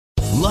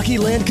Lucky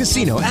Land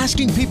Casino,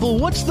 asking people,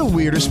 what's the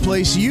weirdest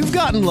place you've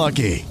gotten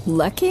lucky?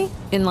 Lucky?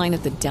 In line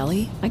at the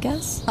deli, I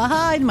guess?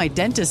 Aha, in my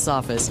dentist's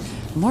office.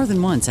 More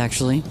than once,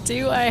 actually.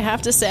 Do I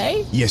have to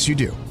say? Yes, you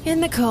do. In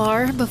the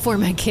car before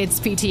my kids'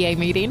 PTA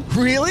meeting.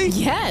 Really?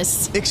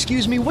 Yes.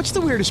 Excuse me, what's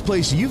the weirdest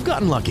place you've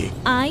gotten lucky?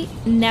 I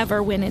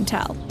never win and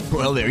tell.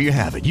 Well, there you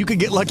have it. You can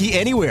get lucky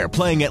anywhere,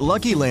 playing at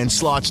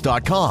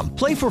LuckyLandSlots.com.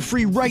 Play for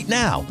free right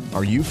now.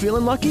 Are you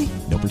feeling lucky?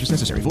 No purchase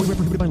necessary. Void where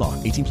prohibited by law.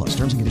 18 plus.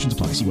 Terms and conditions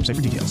apply. See website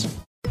for details.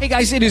 Hey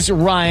guys, it is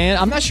Ryan.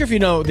 I'm not sure if you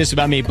know this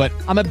about me, but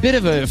I'm a bit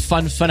of a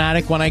fun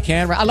fanatic when I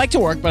can. I like to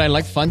work, but I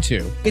like fun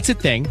too. It's a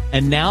thing.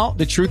 And now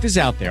the truth is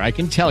out there. I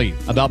can tell you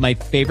about my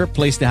favorite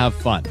place to have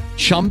fun.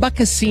 Chumba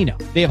Casino.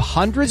 They have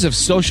hundreds of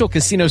social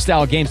casino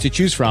style games to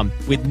choose from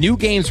with new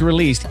games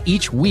released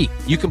each week.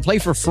 You can play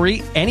for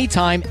free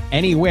anytime,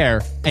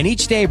 anywhere. And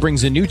each day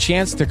brings a new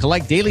chance to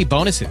collect daily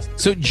bonuses.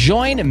 So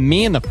join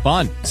me in the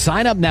fun.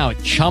 Sign up now at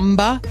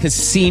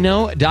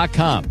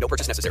ChumbaCasino.com. No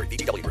purchase necessary.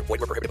 VGW. Void where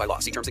prohibited by law.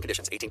 See terms and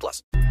conditions. 18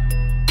 plus.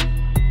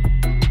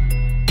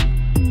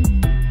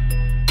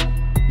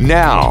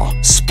 Now,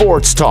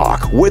 Sports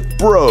Talk with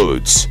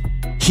Broads.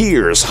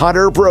 Here's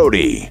Hunter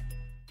Brody.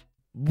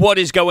 What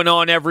is going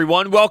on,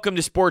 everyone? Welcome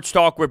to Sports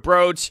Talk with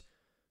Broads.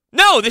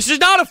 No, this is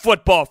not a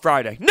football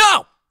Friday.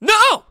 No.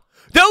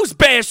 Those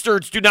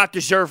bastards do not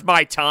deserve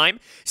my time.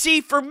 See,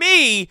 for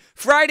me,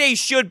 Friday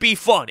should be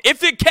fun.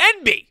 If it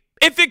can be.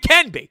 If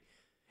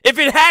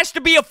it has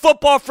to be a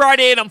football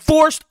Friday and I'm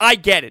forced, I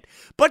get it.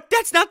 But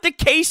that's not the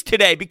case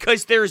today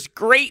because there's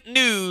great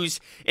news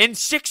in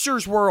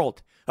Sixers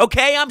world.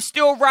 Okay, I'm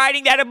still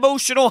riding that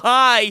emotional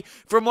high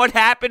from what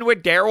happened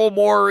with Daryl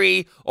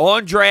Morey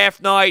on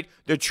draft night,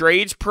 the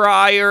trades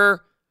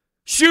prior.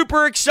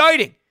 Super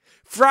exciting.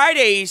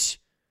 Fridays,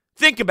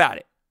 think about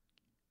it.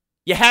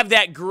 You have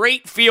that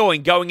great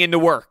feeling going into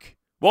work.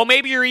 Well,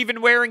 maybe you're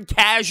even wearing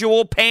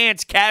casual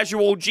pants,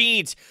 casual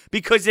jeans,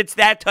 because it's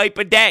that type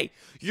of day.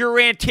 You're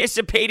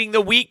anticipating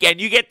the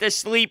weekend. You get to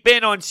sleep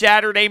in on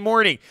Saturday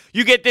morning.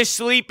 You get to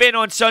sleep in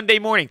on Sunday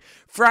morning.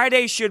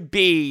 Friday should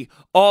be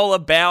all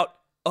about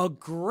a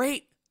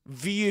great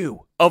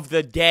view of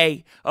the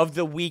day, of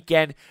the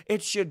weekend.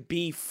 It should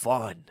be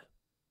fun.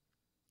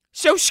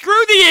 So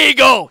screw the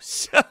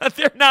Eagles.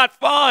 They're not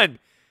fun.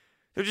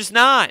 They're just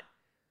not.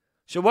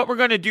 So what we're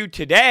going to do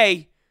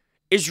today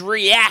is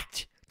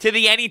react to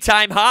the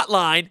Anytime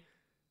Hotline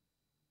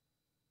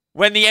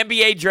when the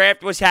NBA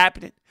draft was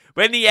happening,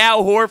 when the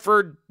Al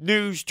Horford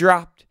news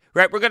dropped,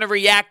 right? We're going to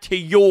react to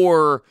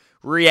your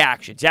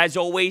reactions. As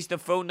always, the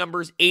phone number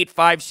is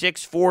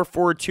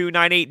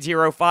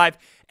 856-442-9805.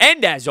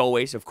 And as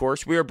always, of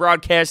course, we are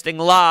broadcasting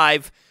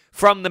live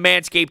from the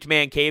Manscaped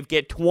Man Cave.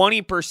 Get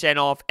 20%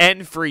 off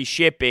and free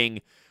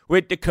shipping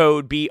with the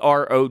code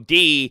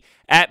BROD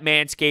at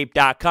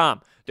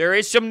manscaped.com. There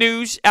is some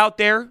news out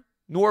there.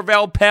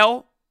 Norvell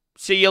Pell,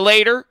 see you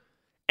later.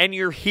 And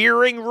you're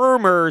hearing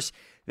rumors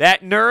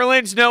that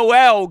Nerlens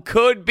Noel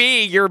could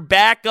be your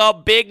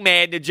backup big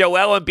man to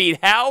Joel Embiid.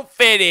 How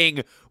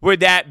fitting would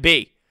that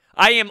be?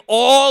 I am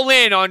all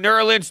in on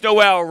Nerlens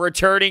Noel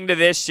returning to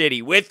this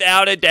city.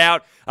 Without a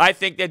doubt, I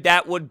think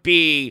that would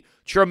be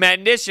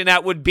tremendous and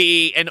that would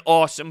be an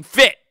awesome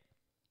fit.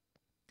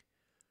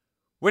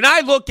 When I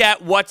look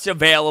at what's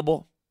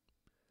available,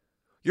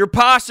 you're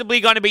possibly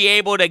going to be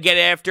able to get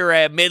after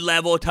a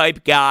mid-level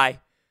type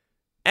guy.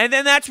 And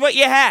then that's what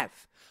you have.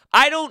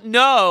 I don't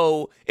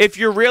know if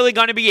you're really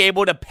going to be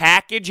able to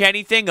package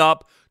anything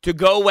up to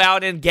go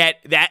out and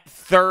get that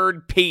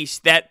third piece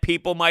that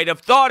people might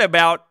have thought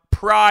about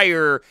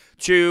prior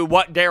to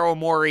what Daryl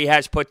Morey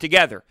has put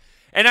together.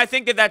 And I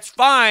think that that's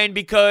fine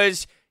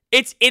because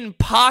it's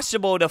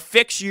impossible to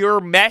fix your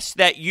mess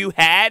that you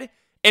had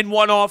in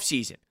one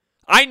offseason.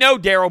 I know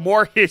Daryl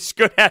Morey is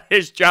good at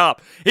his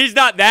job. He's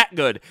not that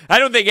good. I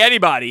don't think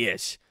anybody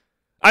is.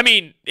 I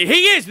mean,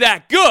 he is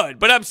that good,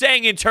 but I'm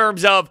saying in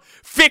terms of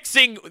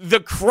fixing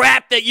the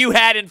crap that you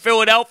had in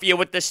Philadelphia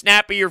with the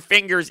snap of your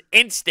fingers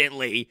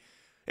instantly,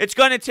 it's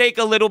going to take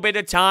a little bit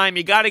of time.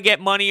 You got to get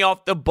money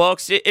off the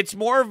books. It's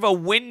more of a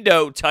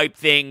window type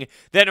thing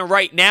than a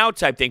right now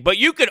type thing. But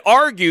you could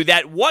argue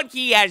that what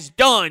he has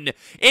done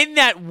in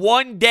that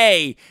one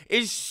day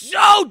is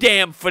so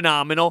damn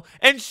phenomenal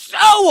and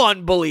so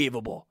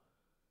unbelievable.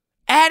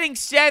 Adding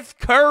Seth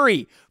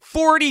Curry,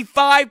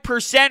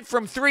 45%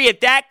 from three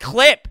at that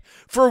clip.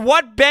 For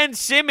what Ben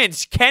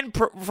Simmons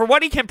for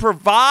what he can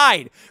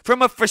provide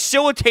from a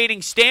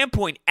facilitating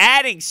standpoint,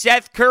 adding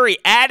Seth Curry,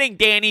 adding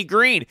Danny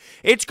Green,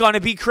 it's going to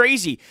be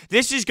crazy.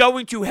 This is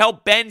going to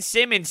help Ben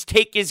Simmons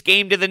take his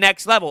game to the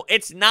next level.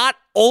 It's not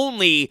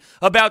only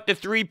about the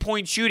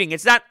three-point shooting.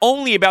 It's not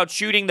only about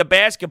shooting the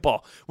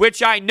basketball,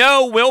 which I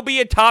know will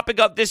be a topic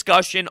of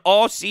discussion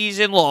all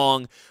season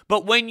long.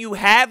 But when you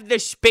have the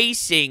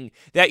spacing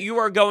that you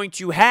are going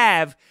to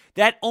have,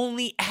 that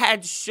only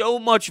adds so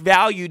much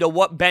value to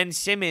what Ben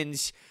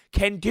Simmons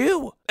can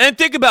do. And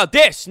think about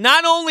this.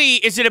 Not only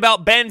is it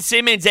about Ben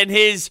Simmons and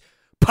his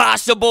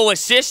possible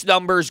assist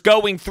numbers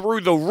going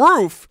through the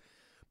roof,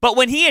 but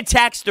when he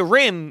attacks the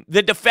rim,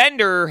 the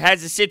defender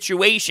has a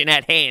situation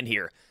at hand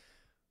here.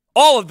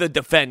 all of the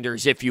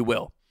defenders, if you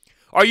will.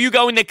 Are you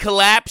going to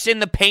collapse in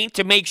the paint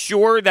to make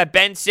sure that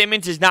Ben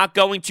Simmons is not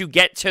going to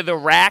get to the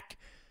rack?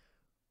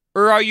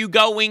 Or are you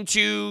going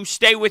to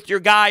stay with your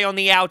guy on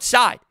the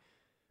outside?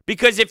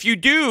 Because if you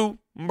do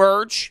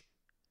merge,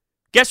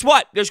 guess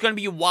what? There's going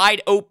to be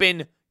wide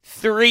open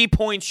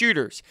three-point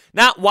shooters.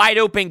 Not wide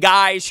open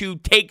guys who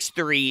takes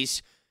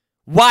threes.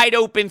 Wide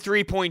open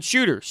three-point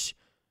shooters.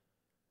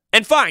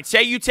 And fine,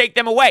 say you take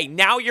them away.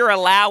 Now you're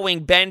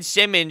allowing Ben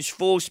Simmons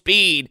full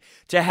speed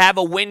to have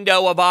a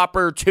window of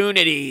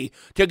opportunity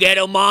to get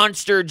a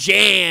monster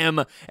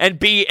jam and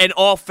be an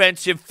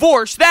offensive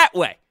force that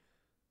way.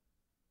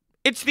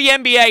 It's the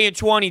NBA in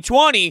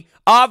 2020.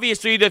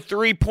 Obviously, the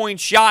three-point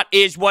shot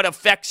is what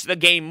affects the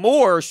game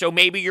more, so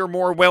maybe you're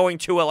more willing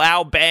to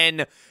allow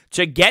Ben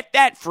to get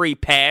that free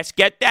pass,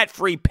 get that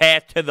free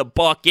path to the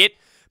bucket,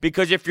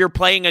 because if you're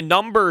playing a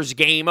numbers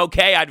game,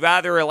 okay, I'd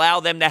rather allow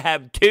them to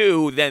have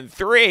 2 than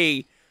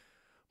 3.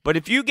 But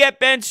if you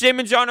get Ben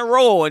Simmons on a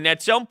roll, and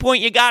at some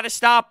point you got to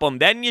stop him,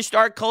 then you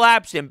start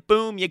collapsing.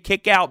 Boom, you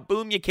kick out.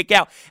 Boom, you kick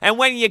out. And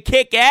when you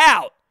kick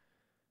out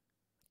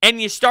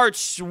and you start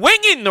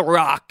swinging the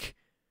rock,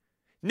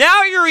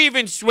 now you're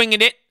even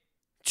swinging it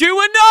to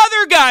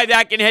another guy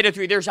that can hit a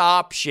 3. There's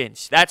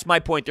options. That's my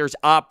point. There's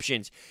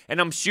options.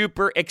 And I'm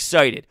super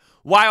excited.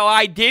 While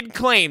I did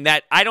claim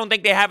that I don't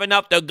think they have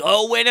enough to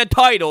go win a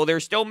title, they're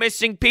still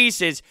missing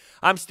pieces,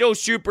 I'm still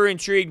super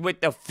intrigued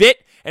with the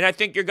fit, and I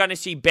think you're going to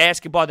see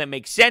basketball that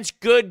makes sense.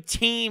 Good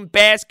team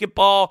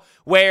basketball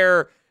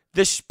where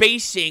the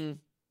spacing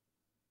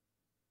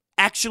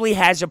actually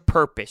has a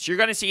purpose. You're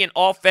going to see an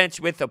offense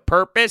with a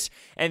purpose,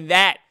 and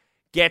that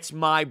gets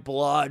my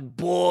blood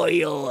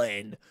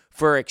boiling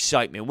for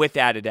excitement,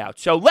 without a doubt.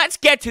 So let's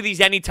get to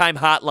these anytime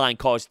hotline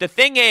calls. The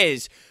thing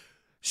is,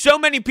 so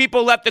many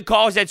people left the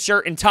calls at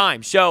certain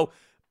times. So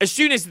as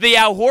soon as the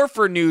Al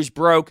Horford news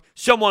broke,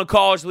 someone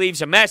calls,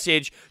 leaves a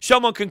message.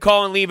 Someone can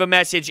call and leave a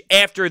message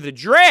after the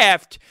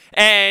draft,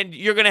 and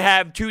you're going to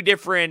have 2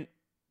 different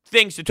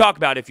things to talk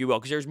about, if you will,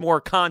 because there's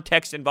more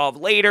context involved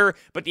later,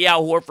 but the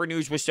Al Horford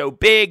news was so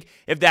big,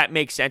 if that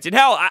makes sense. And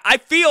hell, I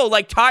feel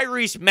like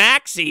Tyrese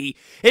Maxey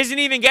isn't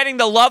even getting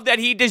the love that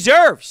he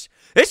deserves.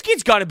 This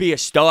kid's going to be a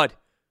stud.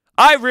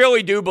 I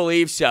really do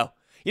believe so.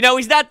 You know,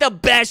 he's not the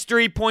best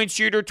three-point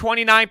shooter,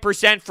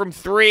 29% from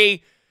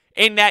 3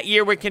 in that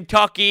year with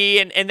Kentucky,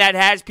 and that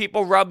has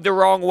people rubbed the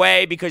wrong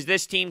way because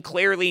this team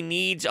clearly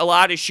needs a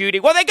lot of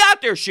shooting. Well, they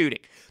got their shooting.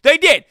 They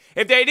did.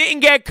 If they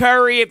didn't get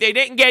Curry, if they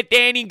didn't get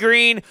Danny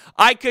Green,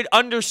 I could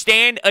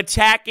understand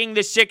attacking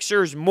the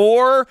Sixers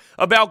more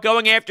about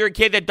going after a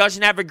kid that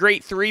doesn't have a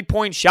great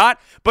three-point shot.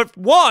 But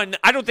one,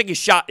 I don't think his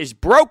shot is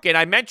broken.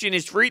 I mentioned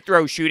his free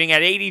throw shooting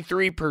at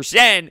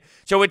 83%,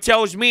 so it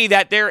tells me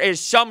that there is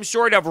some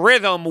sort of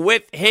rhythm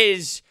with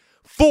his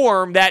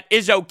form that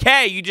is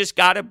okay. You just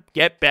got to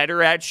get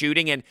better at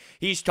shooting. And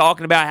he's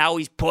talking about how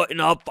he's putting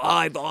up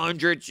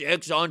 500,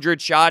 600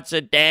 shots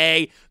a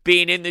day,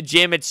 being in the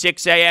gym at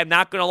 6 a.m.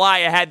 Not going to lie,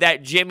 I had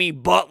that Jimmy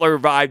Butler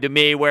vibe to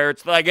me where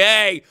it's like,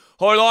 hey,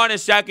 hold on a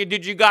second.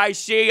 Did you guys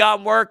see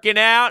I'm working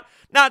out?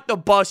 Not to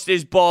bust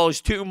his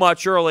balls too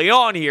much early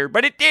on here,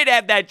 but it did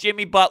have that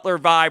Jimmy Butler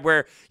vibe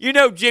where, you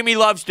know, Jimmy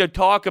loves to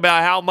talk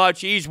about how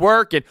much he's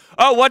working.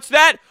 Oh, what's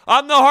that?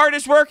 I'm the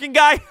hardest working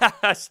guy?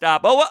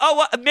 Stop.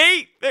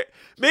 Me?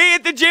 Me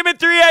at the gym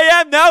at 3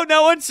 a.m.?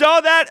 No one saw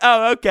that?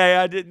 Oh, okay.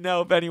 I didn't know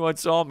if anyone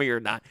saw me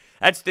or not.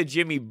 That's the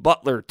Jimmy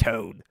Butler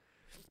tone.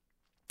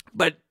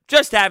 But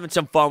just having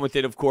some fun with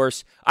it, of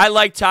course. I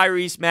like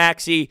Tyrese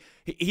Maxey.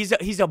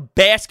 He's a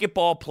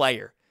basketball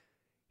player.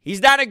 He's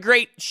not a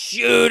great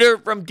shooter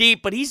from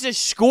deep, but he's a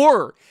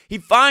scorer. He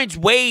finds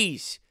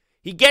ways.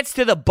 He gets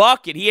to the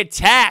bucket. He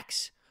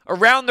attacks.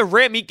 Around the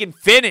rim, he can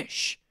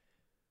finish.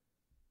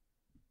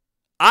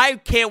 I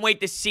can't wait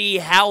to see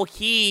how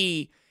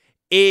he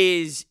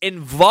is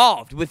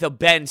involved with a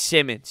Ben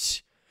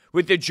Simmons,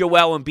 with the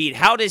Joel Embiid.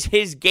 How does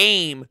his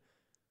game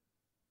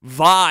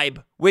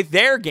vibe with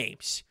their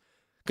games?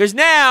 Because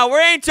now we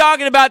ain't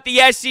talking about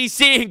the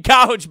SEC in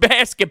college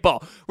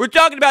basketball. We're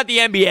talking about the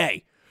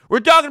NBA. We're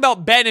talking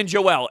about Ben and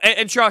Joel,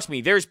 and trust me,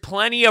 there's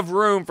plenty of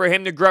room for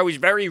him to grow. He's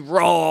very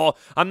raw.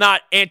 I'm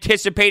not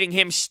anticipating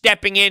him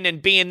stepping in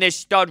and being this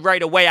stud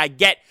right away. I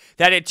get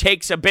that it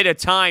takes a bit of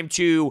time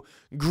to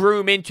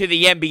groom into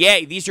the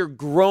NBA. These are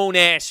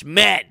grown-ass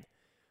men.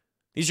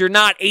 These are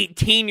not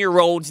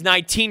 18-year-olds,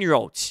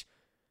 19-year-olds.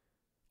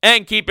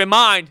 And keep in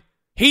mind,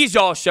 he's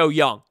also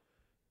young.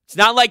 It's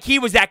not like he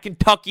was at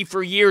Kentucky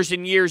for years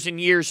and years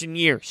and years and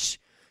years.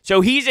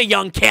 So he's a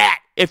young cat,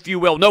 if you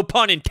will. No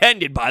pun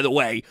intended, by the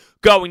way,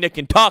 going to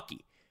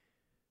Kentucky.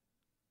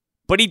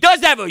 But he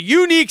does have a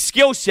unique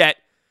skill set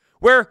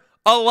where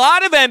a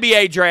lot of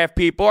NBA draft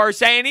people are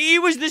saying he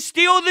was the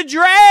steal of the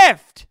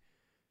draft.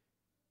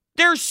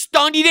 They're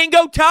stunned he didn't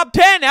go top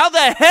 10. How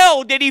the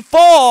hell did he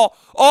fall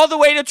all the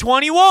way to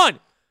 21?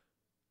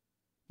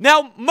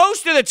 Now,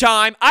 most of the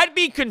time, I'd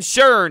be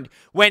concerned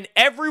when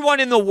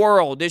everyone in the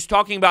world is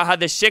talking about how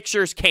the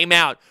Sixers came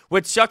out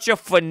with such a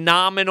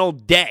phenomenal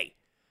day.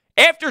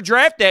 After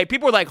draft day,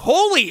 people were like,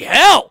 holy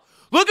hell,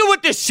 Look at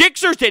what the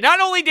Sixers did. Not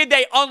only did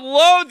they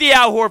unload the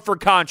Al Horford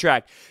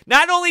contract,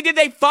 not only did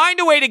they find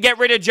a way to get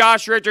rid of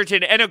Josh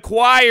Richardson and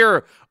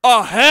acquire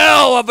a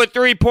hell of a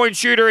three-point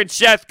shooter in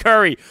Seth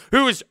Curry,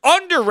 who is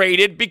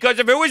underrated because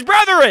of who his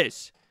brother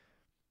is.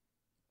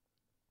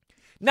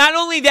 Not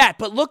only that,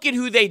 but look at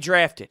who they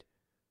drafted.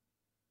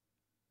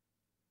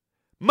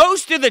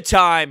 Most of the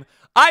time,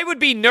 I would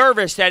be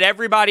nervous that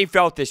everybody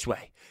felt this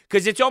way.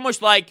 Because it's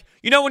almost like,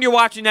 you know when you're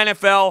watching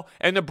NFL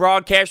and the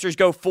broadcasters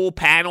go full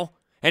panel?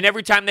 And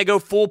every time they go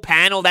full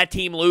panel, that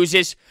team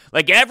loses.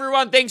 Like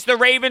everyone thinks the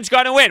Ravens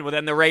going to win. Well,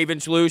 then the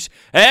Ravens lose.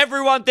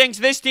 Everyone thinks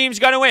this team's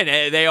going to win.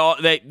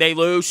 They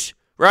lose,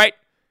 right?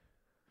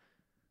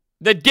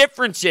 The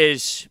difference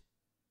is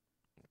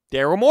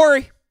Daryl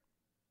Morey.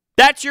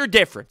 That's your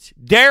difference.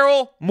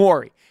 Daryl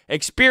Morey.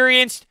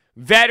 Experienced,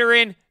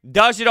 veteran,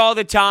 does it all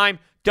the time,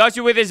 does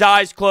it with his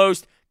eyes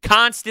closed,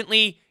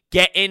 constantly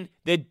getting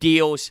the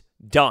deals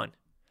done.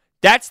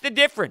 That's the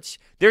difference.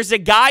 There's a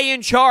guy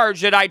in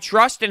charge that I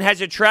trust and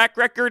has a track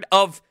record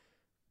of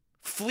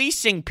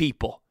fleecing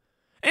people.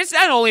 And it's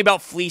not only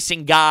about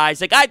fleecing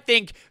guys. Like, I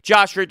think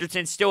Josh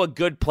Richardson's still a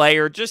good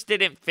player, just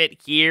didn't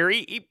fit here.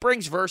 He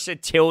brings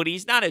versatility.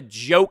 He's not a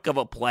joke of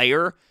a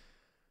player.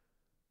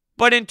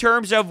 But in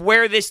terms of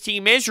where this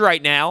team is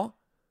right now,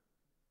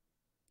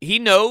 he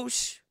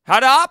knows how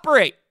to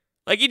operate.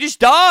 Like, he just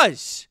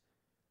does.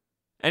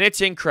 And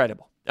it's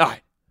incredible. All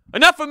right.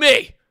 Enough of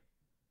me.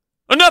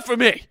 Enough of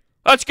me.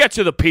 Let's get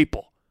to the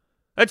people.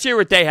 Let's hear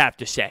what they have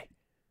to say.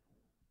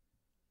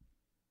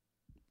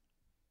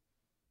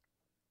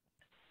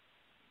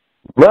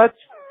 Let's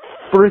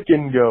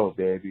freaking go,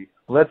 baby.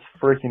 Let's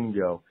freaking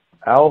go.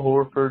 Al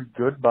Horford,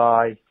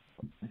 goodbye.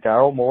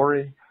 Daryl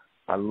Morey,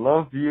 I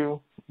love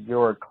you.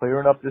 You're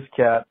clearing up this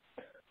cat.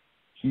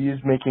 He is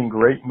making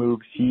great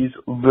moves. He's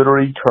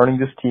literally turning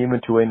this team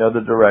into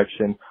another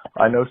direction.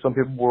 I know some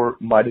people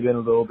might have been a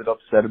little bit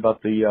upset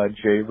about the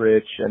Jay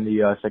Rich and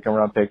the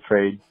second-round pick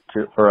trade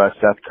for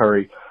Seth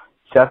Curry.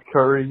 Seth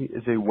Curry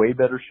is a way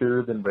better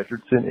shooter than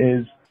Richardson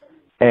is,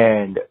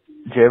 and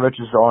Jay Rich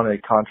is on a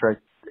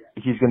contract.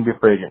 He's going to be a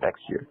free agent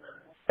next year.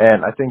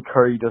 And I think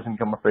Curry doesn't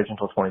become a free agent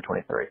until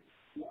 2023.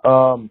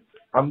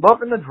 I'm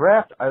loving the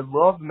draft. I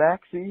love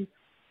Maxey.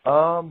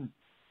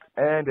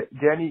 And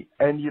Danny,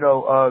 and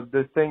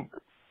the thing,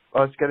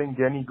 us getting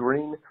Danny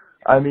Green.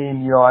 I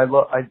mean, I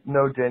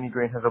know Danny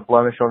Green has a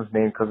blemish on his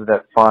name because of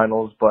that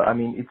finals, but I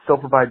mean, it still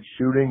provides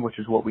shooting, which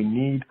is what we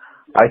need.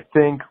 I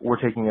think we're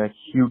taking a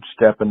huge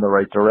step in the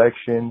right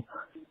direction.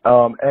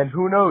 And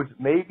who knows,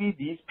 maybe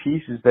these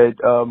pieces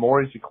that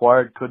Morey's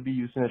acquired could be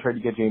used in a trade to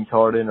get James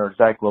Harden or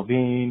Zach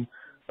LaVine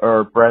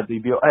or Bradley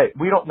Beal. Hey,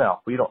 we don't know,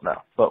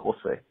 but we'll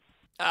see.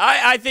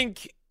 I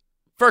think,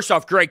 first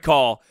off, great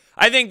call.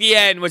 I think the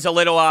end was a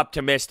little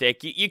optimistic.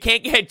 You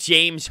can't get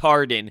James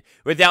Harden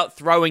without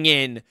throwing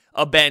in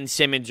a Ben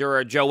Simmons or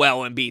a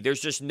Joel Embiid. There's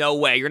just no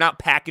way. You're not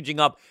packaging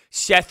up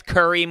Seth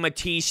Curry,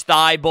 Matisse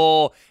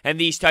Thybulle, and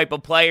these type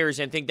of players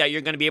and think that you're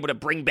going to be able to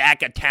bring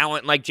back a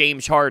talent like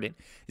James Harden.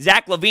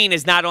 Zach LaVine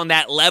is not on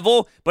that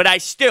level, but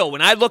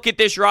when I look at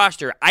this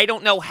roster, I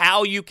don't know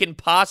how you can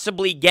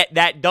possibly get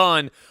that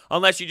done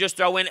unless you just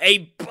throw in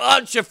a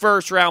bunch of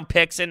first-round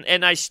picks,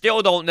 and I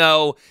still don't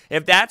know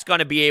if that's going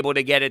to be able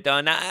to get it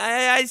done.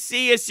 I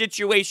see a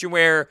situation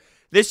where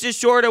this is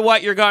sort of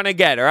what you're going to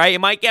get, all right? You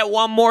might get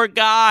one more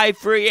guy,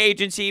 free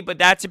agency, but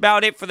that's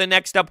about it for the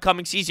next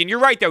upcoming season. You're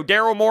right, though.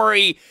 Daryl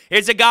Morey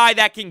is a guy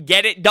that can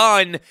get it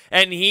done,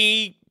 and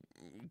he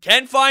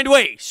can find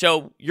ways.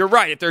 So you're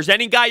right. If there's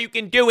any guy who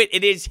can do it,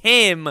 it is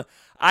him.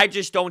 I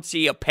just don't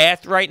see a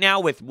path right now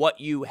with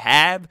what you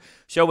have.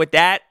 So with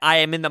that, I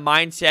am in the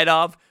mindset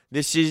of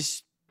this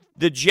is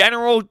the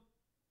general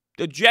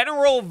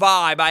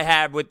vibe I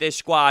have with this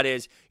squad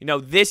is,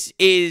 this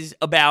is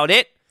about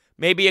it.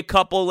 Maybe a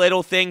couple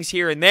little things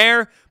here and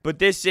there, but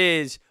this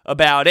is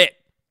about it.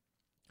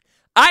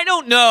 I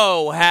don't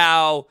know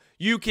how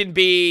you can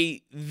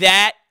be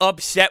that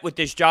upset with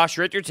this Josh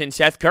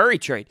Richardson-Seth Curry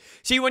trade.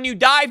 See, when you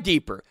dive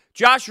deeper,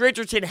 Josh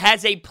Richardson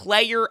has a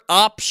player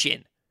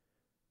option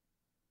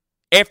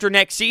after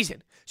next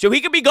season. So he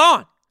could be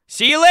gone.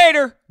 See you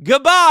later.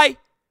 Goodbye.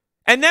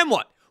 And then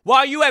what?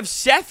 While you have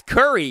Seth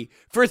Curry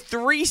for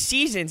 3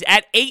 seasons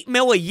at $8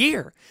 million a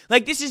year.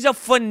 Like, this is a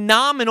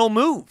phenomenal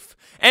move.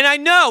 And I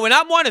know, and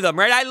I'm one of them,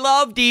 right? I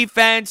love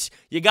defense.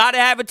 You got to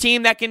have a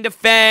team that can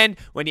defend.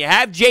 When you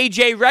have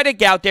J.J.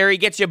 Redick out there, he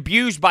gets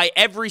abused by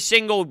every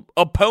single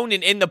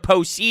opponent in the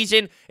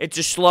postseason. It's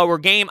a slower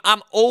game.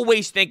 I'm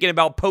always thinking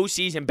about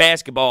postseason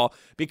basketball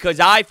because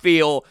I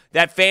feel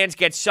that fans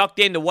get sucked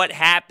into what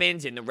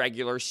happens in the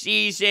regular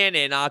season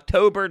in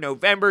October,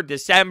 November,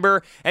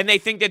 December, and they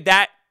think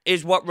that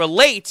is what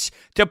relates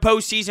to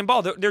postseason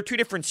ball. They're two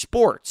different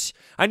sports.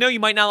 I know you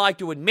might not like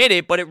to admit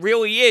it, but it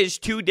really is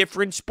two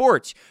different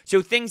sports.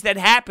 So things that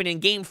happen in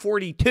Game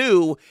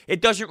 42, it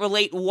doesn't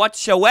relate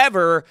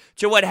whatsoever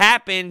to what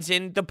happens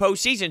in the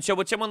postseason. So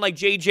with someone like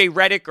J.J.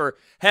 Redick or,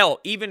 hell,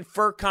 even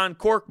Furkan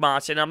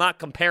Korkmaz, and I'm not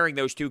comparing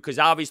those two because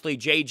obviously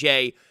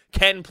J.J.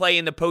 can play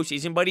in the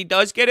postseason, but he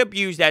does get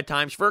abused at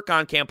times.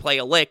 Furkan can't play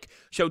a lick.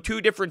 So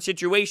two different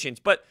situations.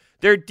 But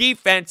their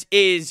defense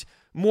is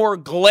more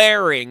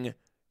glaring.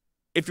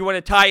 If you want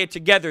to tie it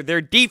together,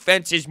 their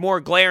defense is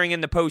more glaring in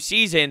the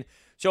postseason.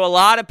 So a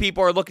lot of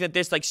people are looking at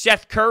this like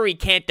Seth Curry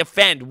can't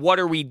defend. What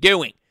are we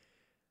doing?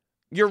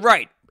 You're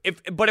right.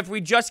 But if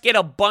we just get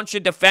a bunch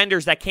of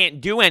defenders that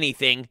can't do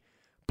anything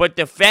but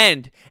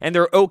defend and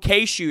they're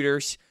okay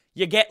shooters,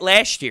 you get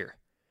last year.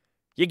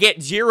 You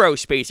get zero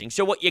spacing.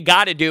 So what you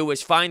got to do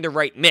is find the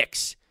right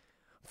mix.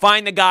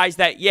 Find the guys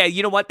that, yeah,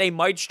 you know what, they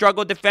might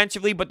struggle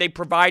defensively, but they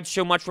provide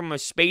so much from a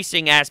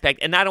spacing aspect.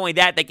 And not only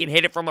that, they can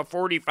hit it from a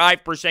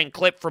 45%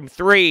 clip from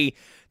three.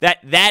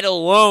 That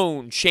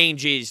alone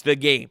changes the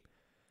game.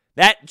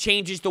 That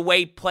changes the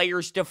way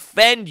players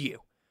defend you.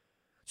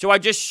 So I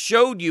just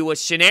showed you a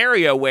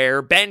scenario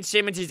where Ben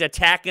Simmons is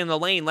attacking the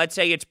lane. Let's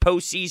say it's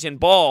postseason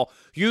ball.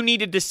 You need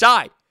to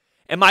decide.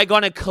 Am I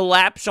going to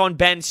collapse on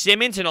Ben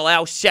Simmons and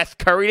allow Seth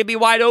Curry to be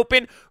wide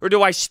open? Or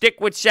do I stick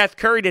with Seth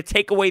Curry to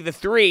take away the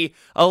three,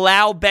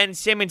 allow Ben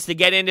Simmons to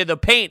get into the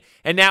paint,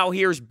 and now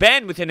here's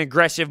Ben with an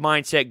aggressive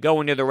mindset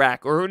going to the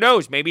rack? Or who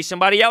knows, maybe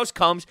somebody else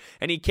comes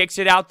and he kicks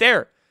it out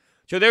there.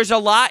 So there's a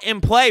lot in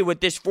play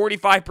with this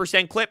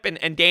 45% clip,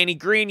 and Danny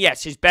Green,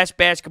 yes, his best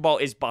basketball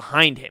is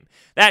behind him.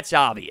 That's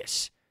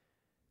obvious.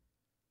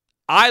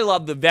 I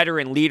love the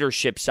veteran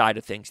leadership side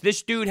of things.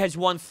 This dude has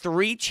won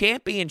 3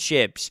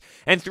 championships,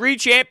 and 3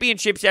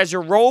 championships as a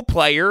role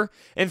player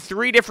in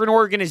 3 different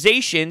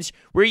organizations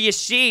where you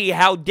see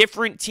how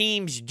different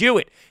teams do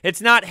it.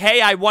 It's not, hey,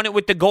 I won it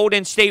with the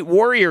Golden State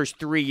Warriors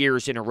 3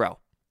 years in a row.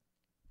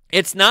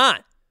 It's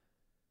not.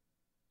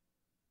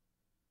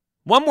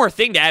 One more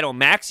thing to add on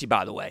Maxey,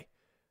 by the way.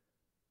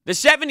 The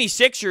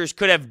 76ers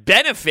could have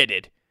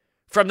benefited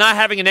from not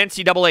having an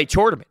NCAA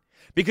tournament,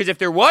 because if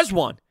there was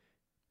one,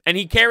 and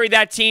he carried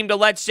that team to,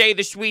 let's say,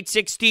 the Sweet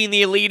 16,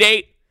 the Elite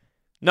 8,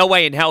 no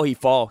way in hell he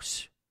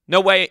falls. No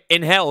way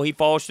in hell he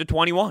falls to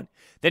 21.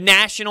 The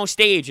national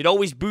stage, it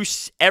always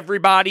boosts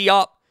everybody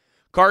up.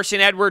 Carson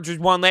Edwards was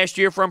one last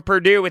year from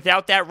Purdue.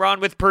 Without that run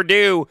with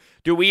Purdue,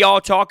 do we all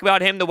talk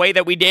about him the way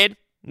that we did?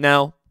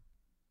 No.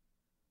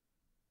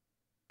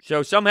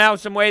 So somehow,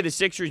 some way, the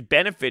Sixers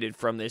benefited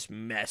from this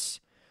mess.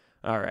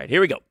 All right,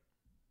 here we go.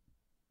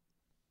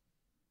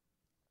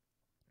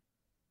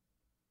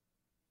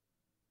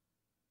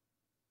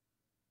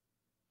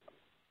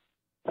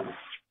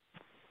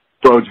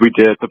 Rhodes, we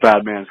did. The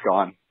bad man's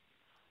gone.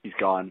 He's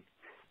gone.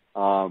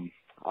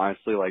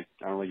 Honestly, I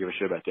don't really give a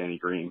shit about Danny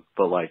Green,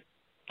 but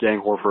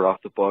getting Horford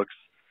off the books,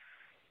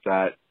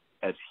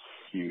 that's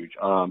huge.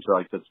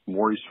 That's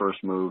Morey's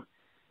first move.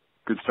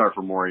 Good start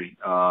for Morey.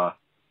 I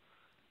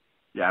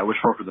wish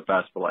Horford the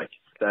best, but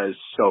that is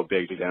so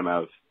big to get him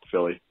out of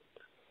Philly.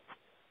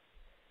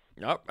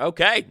 Oh,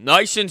 okay,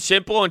 nice and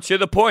simple and to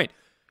the point.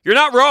 You're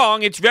not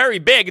wrong. It's very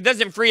big. It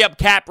doesn't free up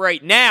cap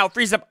right now. It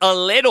frees up a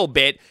little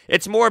bit.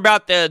 It's more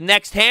about the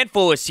next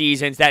handful of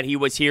seasons that he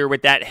was here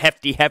with that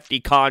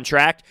hefty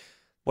contract.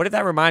 What did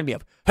that remind me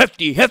of?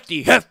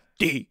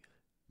 Hefty.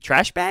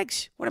 Trash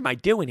bags? What am I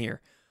doing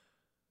here?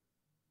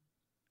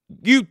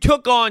 You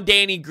took on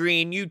Danny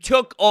Green. You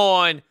took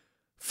on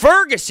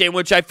Ferguson,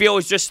 which I feel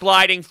is just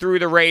sliding through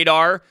the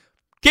radar.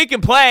 Kick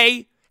and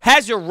play,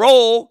 has a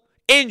role,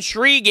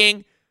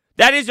 intriguing.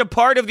 That is a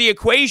part of the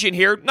equation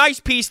here. Nice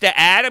piece to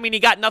add. I mean, he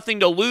got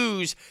nothing to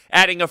lose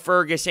adding a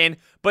Ferguson,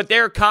 but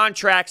their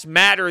contracts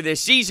matter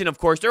this season, of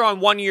course. They're on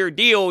one-year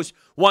deals,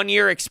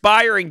 one-year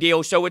expiring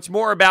deals, so it's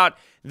more about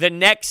the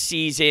next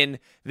season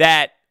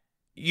that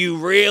you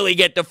really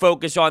get to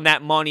focus on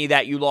that money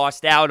that you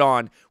lost out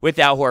on with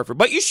Al Horford.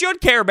 But you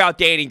should care about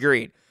Danny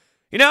Green.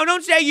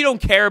 Don't say you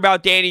don't care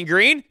about Danny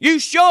Green. You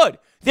should.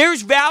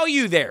 There's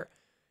value there.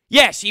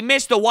 Yes, he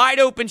missed a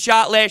wide-open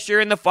shot last year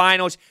in the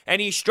finals,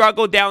 and he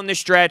struggled down the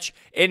stretch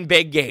in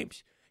big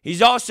games.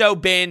 He's also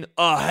been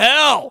a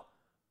hell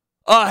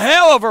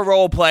of a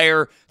role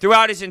player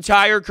throughout his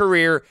entire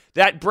career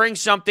that brings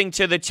something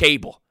to the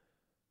table.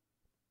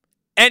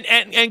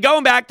 And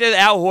going back to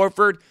Al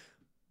Horford,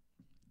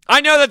 I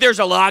know that there's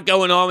a lot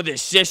going on with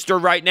his sister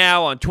right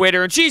now on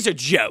Twitter, and she's a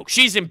joke.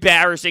 She's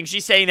embarrassing.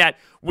 She's saying that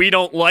we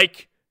don't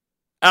like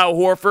Al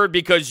Horford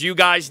because you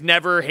guys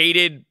never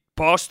hated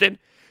Boston.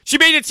 She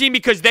made it seem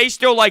because they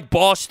still like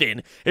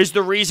Boston is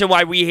the reason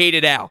why we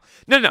hated Al.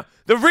 No.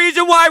 The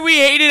reason why we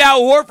hated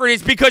Al Horford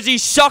is because he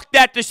sucked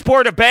at the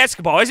sport of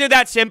basketball. Isn't it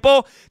that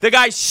simple? The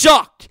guy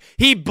sucked.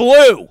 He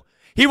blew.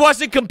 He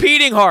wasn't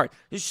competing hard.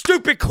 The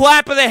stupid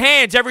clap of the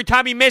hands every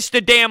time he missed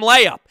a damn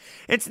layup.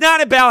 It's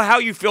not about how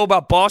you feel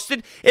about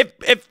Boston.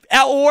 If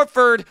Al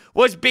Horford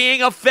was being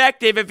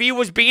effective, if he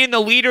was being the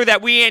leader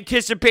that we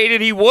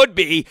anticipated he would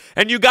be,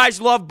 and you guys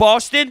love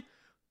Boston,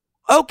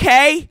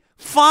 okay,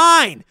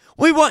 Fine.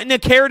 We wouldn't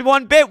have cared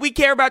one bit. We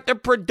care about the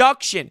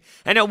production.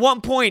 And at one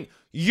point,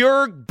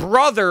 your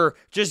brother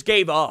just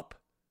gave up.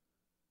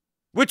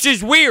 Which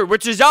is weird,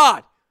 which is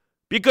odd.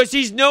 Because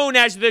he's known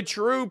as the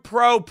true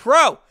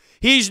pro.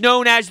 He's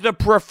known as the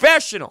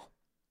professional.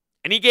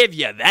 And he gave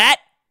you that?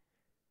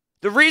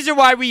 The reason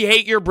why we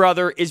hate your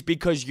brother is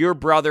because your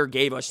brother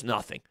gave us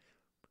nothing.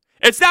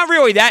 It's not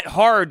really that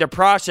hard to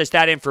process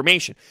that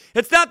information.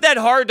 It's not that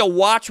hard to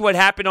watch what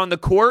happened on the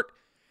court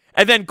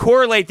and then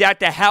correlate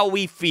that to how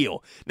we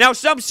feel. Now,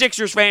 some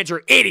Sixers fans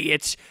are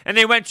idiots, and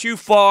they went too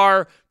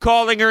far,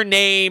 calling her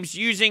names,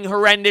 using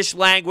horrendous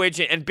language,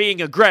 and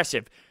being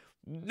aggressive.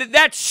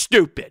 That's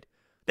stupid.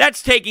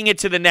 That's taking it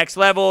to the next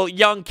level.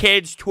 Young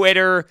kids,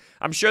 Twitter.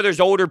 I'm sure there's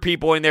older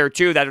people in there,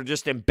 too, that are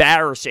just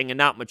embarrassing and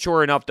not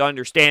mature enough to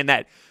understand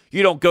that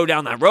you don't go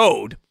down that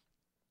road.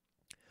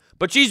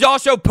 But she's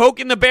also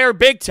poking the bear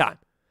big time.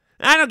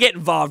 I don't get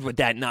involved with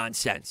that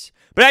nonsense.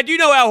 But I do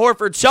know Al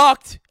Horford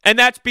sucked, and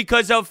that's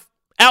because of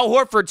Al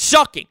Horford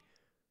sucking.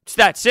 It's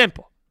that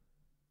simple.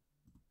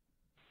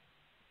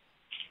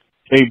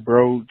 Hey,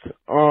 bros.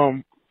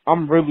 I'm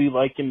really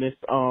liking this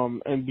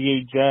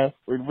NBA draft.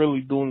 We're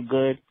really doing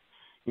good.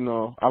 You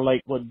know, I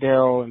like what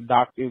Daryl and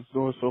Doc is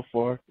doing so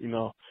far. You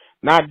know,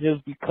 not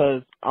just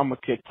because I'm a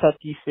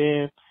Kentucky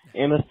fan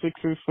and a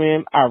Sixers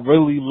fan. I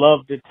really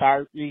love the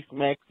Tyrese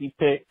Maxey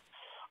pick.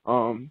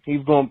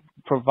 He's going to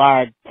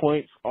provide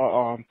points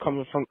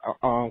coming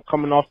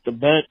off the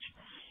bench,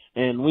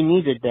 and we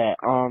needed that.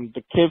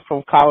 The kid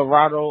from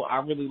Colorado,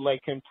 I really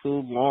like him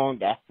too. Long,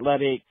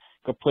 athletic,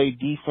 could play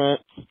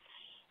defense.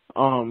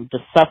 The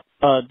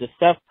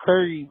Seth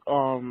Curry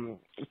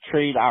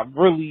trade, I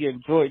really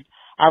enjoyed.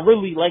 I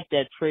really like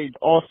that trade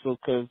also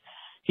because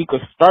he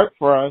could start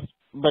for us,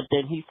 but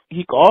then he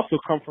could also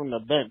come from the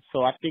bench.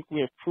 So I think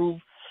we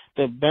improved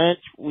the bench.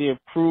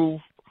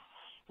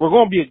 We're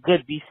going to be a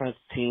good defense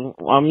team.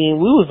 I mean,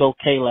 we was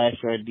okay last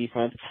year at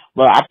defense,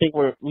 but I think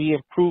we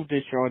improved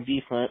this year on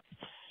defense.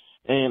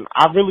 And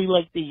I really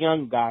like the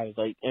young guys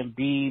like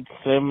Embiid,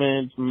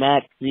 Simmons,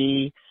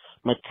 Maxey,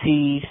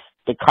 Matisse,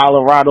 the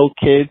Colorado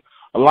kid.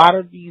 A lot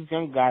of these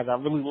young guys, I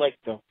really like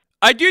them.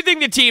 I do think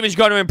the team is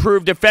going to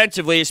improve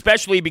defensively,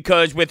 especially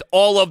because with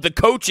all of the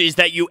coaches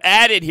that you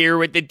added here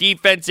with the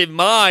defensive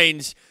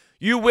minds,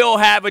 you will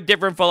have a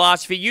different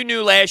philosophy. You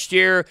knew last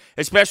year,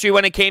 especially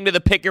when it came to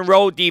the pick and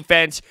roll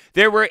defense,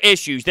 there were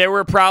issues. There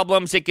were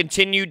problems that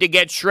continued to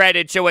get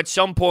shredded. So at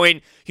some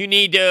point, you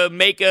need to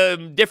make a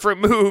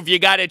different move. You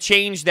got to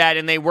change that,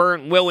 and they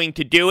weren't willing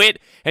to do it.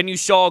 And you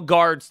saw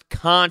guards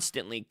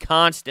constantly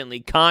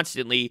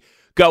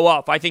go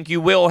off. I think you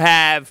will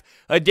have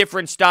a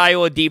different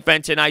style of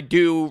defense, and I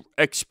do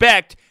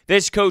expect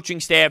this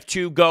coaching staff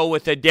to go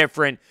with a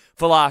different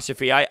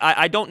philosophy.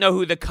 I don't know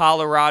who the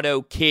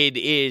Colorado kid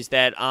is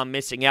that I'm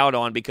missing out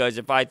on, because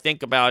if I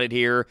think about it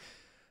here,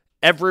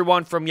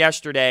 everyone from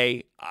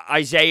yesterday,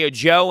 Isaiah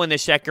Joe in the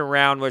second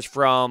round was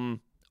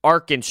from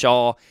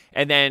Arkansas,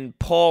 and then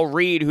Paul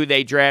Reed, who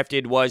they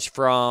drafted, was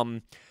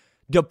from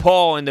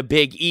DePaul in the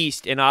Big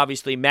East, and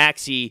obviously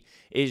Maxey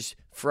is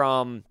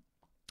from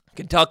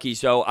Kentucky.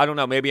 So I don't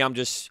know, maybe I'm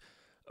just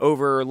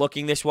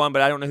overlooking this one,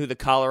 but I don't know who the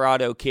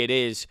Colorado kid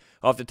is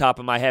off the top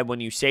of my head when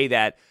you say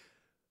that.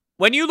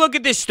 When you look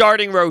at this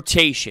starting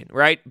rotation,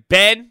 right?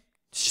 Ben,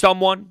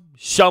 someone,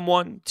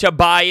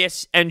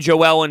 Tobias, and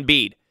Joel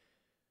Embiid.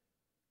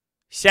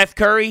 Seth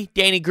Curry,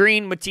 Danny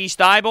Green, Matisse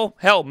Thybulle,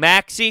 hell,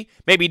 Maxey.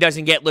 Maybe he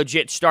doesn't get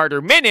legit starter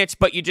minutes,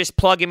 but you just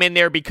plug him in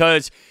there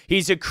because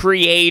he's a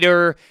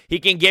creator. He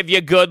can give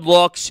you good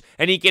looks,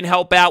 and he can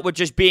help out with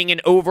just being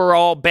an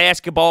overall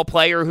basketball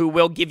player who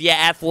will give you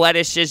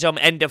athleticism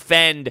and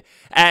defend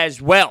as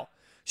well.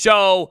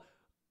 So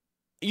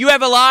you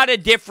have a lot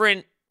of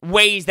different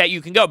ways that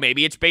you can go.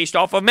 Maybe it's based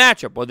off of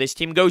matchup. Well, this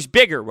team goes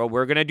bigger. Well,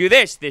 we're going to do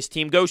this. This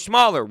team goes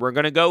smaller. We're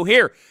going to go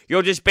here.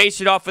 You'll just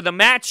base it off of the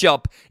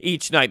matchup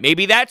each night.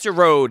 Maybe that's a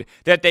road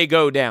that they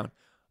go down.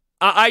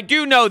 I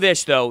do know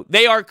this, though.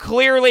 They are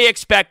clearly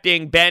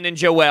expecting Ben and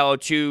Joel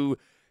to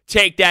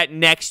take that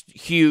next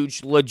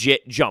huge,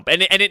 legit jump.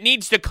 And it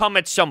needs to come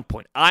at some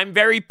point. I'm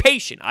very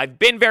patient. I've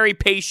been very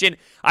patient.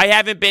 I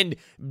haven't been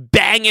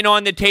banging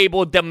on the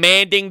table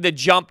demanding the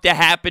jump to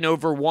happen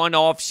over one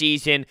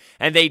offseason,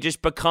 and they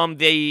just become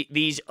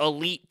these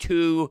elite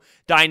two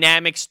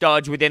dynamic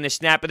studs within the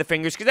snap of the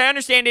fingers, because I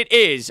understand it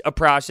is a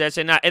process,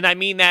 and I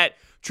mean that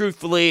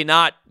truthfully,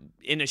 not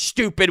in a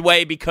stupid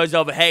way because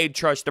of, hey,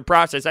 trust the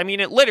process. I mean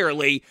it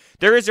literally.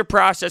 There is a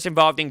process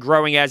involved in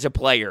growing as a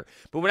player.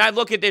 But when I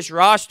look at this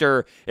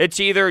roster, it's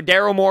either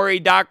Daryl Morey,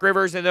 Doc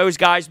Rivers, and those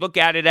guys look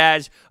at it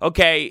as,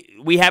 okay,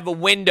 we have a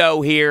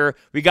window here.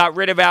 We got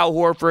rid of Al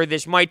Horford.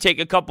 This might take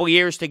a couple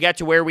years to get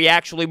to where we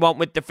actually want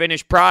with the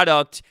finished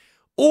product.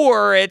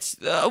 Or it's,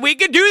 we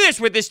can do this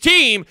with this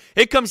team.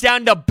 It comes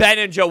down to Ben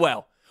and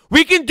Joel.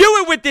 We can do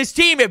it with this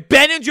team if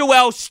Ben and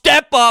Joel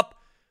step up,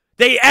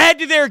 they add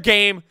to their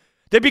game,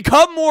 they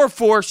become more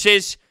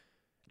forces,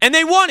 and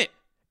they won it.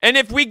 And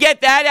if we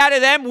get that out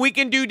of them, we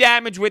can do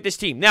damage with this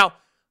team. Now,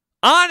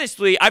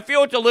 honestly, I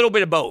feel it's a little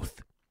bit of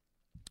both.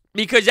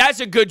 Because as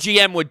a good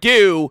GM would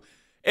do,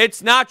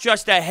 It's not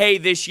just a, hey,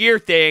 this year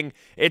thing.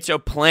 It's a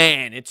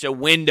plan. It's a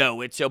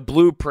window. It's a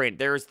blueprint.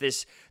 There's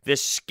this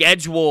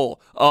schedule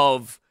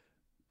of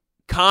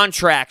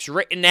contracts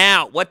written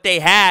out, what they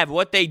have,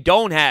 what they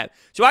don't have.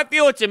 So I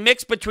feel it's a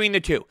mix between the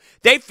two.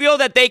 They feel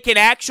that they can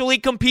actually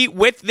compete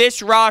with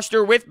this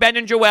roster, with Ben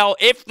and Joel,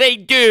 if they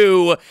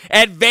do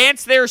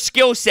advance their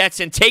skill sets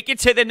and take it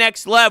to the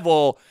next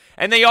level.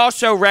 And they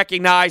also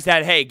recognize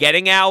that, hey,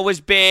 getting Al was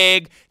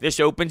big.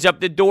 This opens up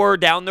the door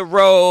down the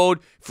road.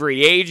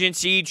 Free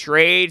agency,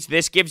 trades.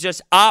 This gives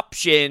us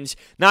options.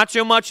 Not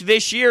so much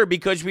this year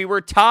because we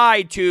were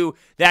tied to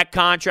that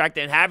contract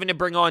and having to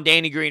bring on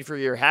Danny Green for a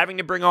year, having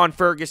to bring on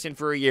Ferguson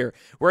for a year.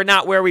 We're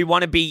not where we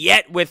want to be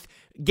yet with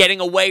getting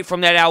away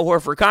from that Al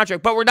Horford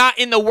contract, but we're not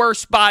in the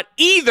worst spot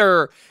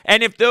either.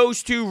 And if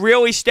those two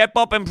really step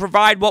up and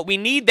provide what we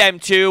need them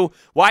to,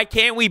 why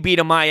can't we beat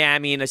a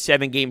Miami in a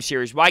 7-game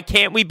series? Why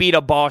can't we beat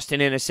a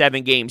Boston in a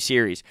 7-game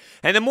series?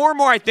 And the more and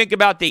more I think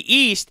about the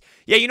East,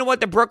 yeah, you know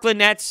what? The Brooklyn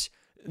Nets,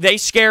 they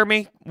scare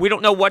me. We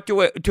don't know what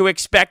to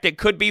expect. It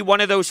could be one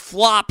of those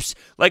flops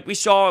like we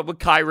saw with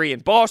Kyrie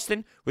in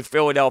Boston, with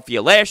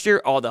Philadelphia last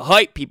year. All the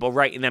hype, people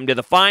writing them to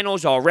the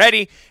finals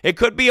already. It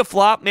could be a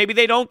flop. Maybe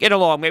they don't get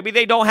along. Maybe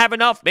they don't have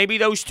enough. Maybe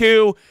those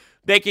two,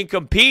 they can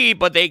compete,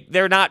 but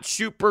they're not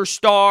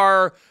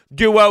superstar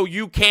duo.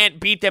 You can't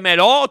beat them at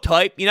all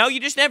type. You know, you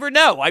just never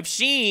know. I've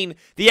seen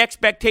the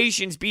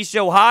expectations be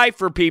so high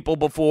for people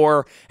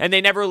before, and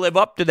they never live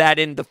up to that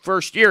in the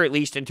first year at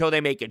least until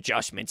they make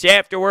adjustments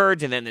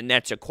afterwards, and then the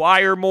Nets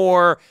acquire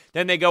more.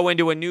 Then they go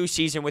into a new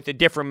season with a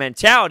different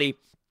mentality.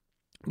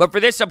 But for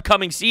this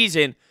upcoming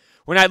season,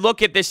 when I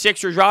look at this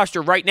Sixers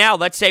roster right now,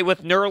 let's say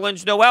with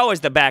Nerlens Noel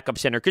as the backup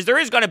center, because there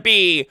is going to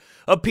be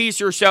a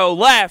piece or so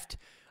left,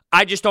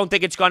 I just don't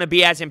think it's going to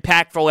be as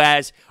impactful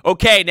as,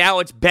 okay, now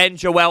it's Ben,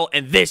 Joel,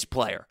 and this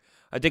player.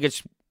 I think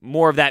it's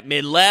more of that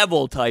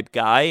mid-level type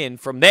guy. And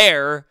from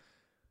there,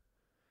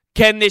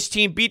 can this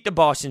team beat the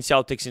Boston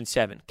Celtics in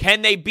 7?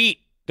 Can they beat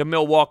the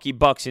Milwaukee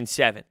Bucks in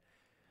 7?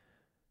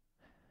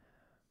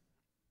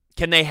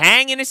 Can they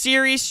hang in a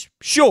series?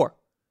 Sure.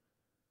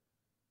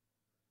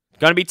 It's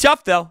going to be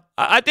tough, though.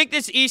 I think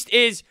this East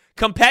is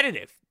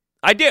competitive.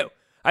 I do.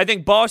 I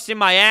think Boston,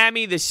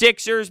 Miami, the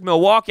Sixers,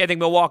 Milwaukee, I think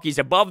Milwaukee's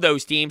above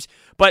those teams,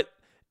 but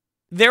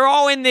they're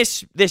all in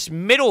this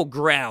middle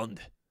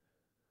ground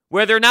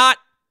where they're not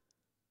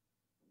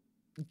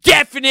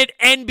definite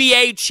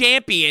NBA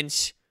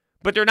champions,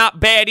 but they're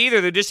not bad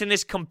either. They're just in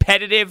this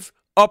competitive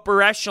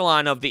upper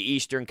echelon of the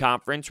Eastern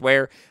Conference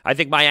where I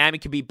think Miami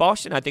can beat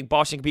Boston. I think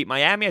Boston can beat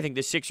Miami. I think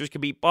the Sixers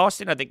can beat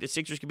Boston. I think the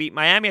Sixers can beat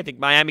Miami. I think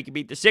Miami can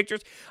beat the Sixers.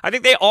 I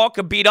think they all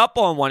could beat up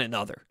on one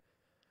another.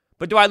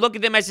 But do I look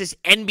at them as this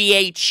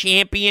NBA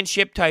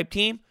championship type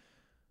team?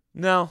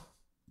 No.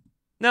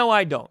 No,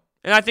 I don't.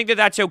 And I think that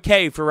that's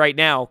okay for right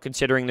now,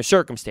 considering the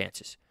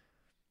circumstances.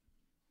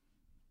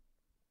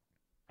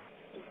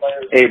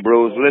 Hey,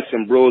 bros,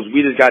 listen, bros,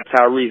 we just got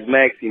Tyrese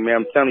Maxey, man.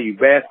 I'm telling you,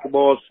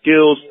 basketball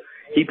skills,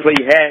 he play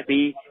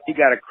happy. He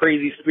got a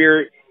crazy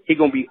spirit. He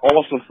going to be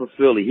awesome for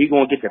Philly. He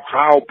going to get the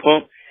crowd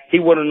pump. He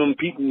one of them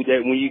people that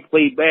when you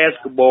play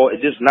basketball,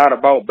 it's just not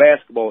about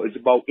basketball. It's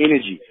about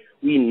energy.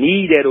 We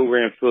need that over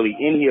in Philly.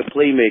 In here,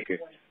 playmaker.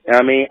 And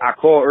I mean, I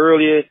called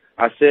earlier.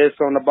 I said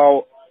something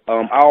about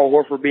Al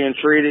Horford being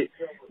traded,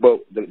 but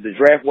the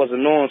draft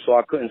wasn't on, so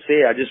I couldn't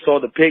say it. I just saw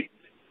the pick.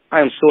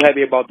 I am so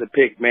happy about the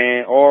pick,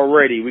 man.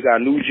 Already, we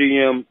got a new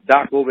GM,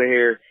 Doc over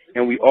here,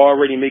 and we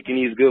already making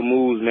these good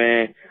moves,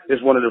 man. This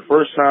is one of the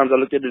first times I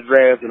looked at the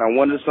draft and I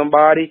wanted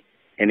somebody,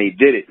 and they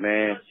did it,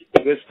 man.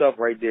 Good stuff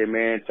right there,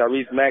 man.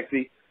 Tyrese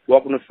Maxey,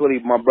 welcome to Philly,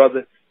 my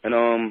brother,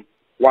 and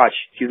watch,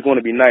 he's going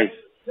to be nice.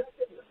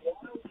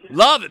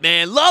 Love it,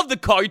 man. Love the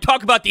call. You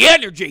talk about the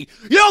energy.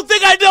 You don't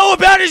think I know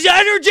about his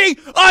energy?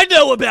 I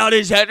know about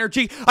his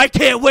energy. I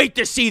can't wait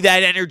to see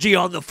that energy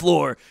on the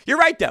floor. You're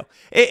right, though.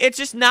 It's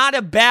just not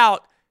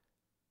about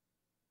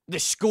the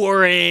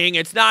scoring.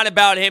 It's not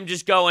about him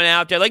just going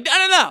out there. Like,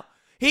 no.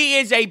 He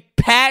is a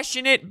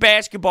passionate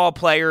basketball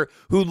player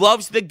who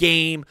loves the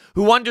game,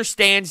 who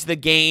understands the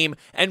game,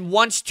 and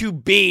wants to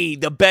be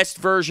the best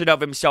version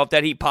of himself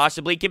that he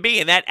possibly can be.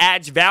 And that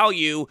adds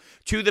value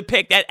to the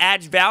pick. That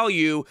adds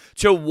value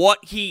to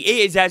what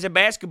he is as a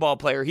basketball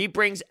player. He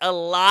brings a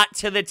lot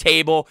to the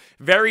table,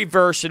 very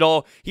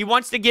versatile. He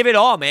wants to give it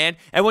all, man.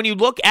 And when you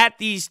look at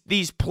these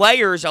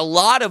players, a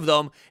lot of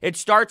them, it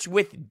starts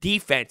with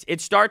defense. It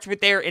starts with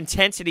their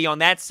intensity on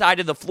that side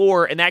of the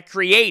floor, and that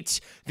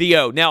creates the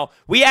O. Now,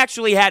 we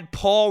actually had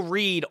Paul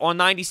Reed on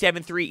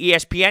 97.3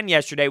 ESPN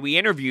yesterday. We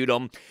interviewed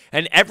him,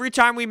 and every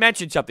time we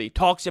mention something, he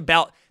talks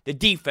about the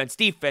defense.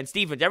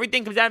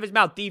 Everything comes out of his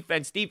mouth,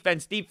 defense.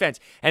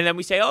 And then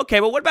we say,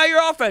 okay, well, what about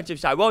your offensive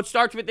side? Well, it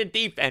starts with the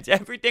defense.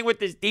 Everything with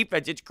this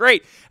defense, it's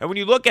great. And when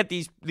you look at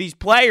these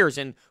players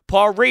and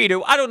Paul Reed,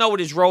 who I don't know what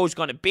his role is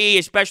going to be,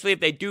 especially if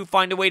they do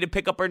find a way to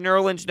pick up a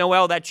Nerlens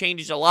Noel, that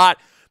changes a lot.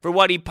 for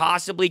what he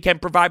possibly can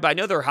provide. But I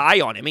know they're high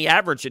on him. He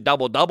averaged a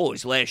double-double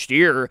his last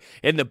year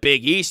in the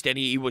Big East, and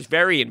he was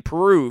very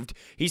improved.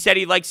 He said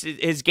he likes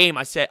his game.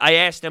 I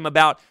asked him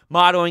about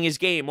modeling his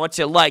game. What's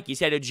it like? He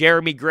said a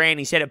Jeremy Grant.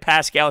 He said a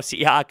Pascal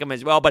Siakam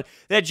as well. But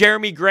that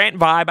Jeremy Grant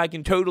vibe I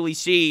can totally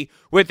see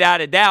without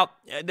a doubt.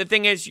 The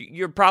thing is,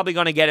 you're probably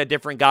going to get a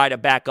different guy to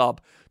back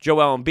up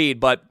Joel Embiid,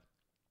 but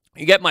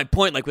you get my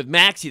point. Like with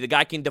Maxey, the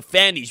guy can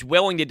defend. He's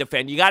willing to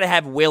defend. You got to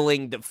have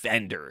willing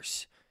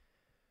defenders.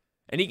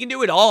 And he can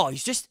do it all.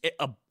 He's just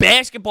a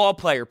basketball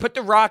player. Put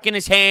the rock in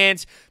his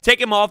hands.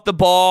 Take him off the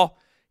ball.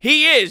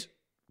 He is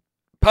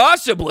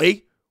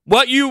possibly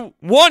what you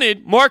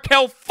wanted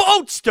Markelle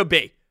Fultz to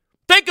be.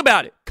 Think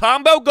about it.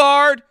 Combo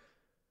guard.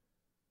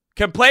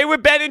 Can play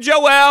with Ben and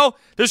Joel.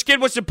 This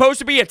kid was supposed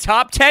to be a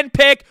top 10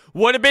 pick.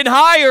 Would have been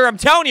higher. I'm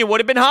telling you,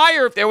 would have been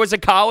higher if there was a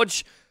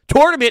college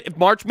tournament, if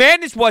March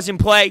Madness was in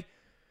play.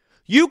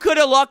 You could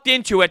have lucked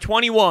into at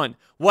 21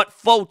 what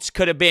Fultz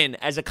could have been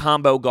as a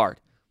combo guard.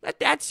 Let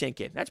that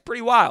sink in. That's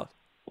pretty wild.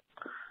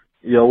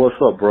 Yo, what's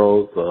up,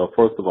 bros?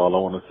 First of all, I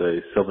want to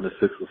say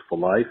 76ers for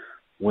life.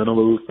 Win or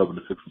lose,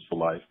 76ers for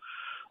life.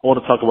 I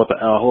want to talk about the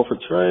Al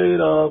Horford trade.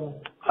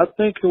 I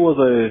think it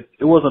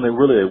wasn't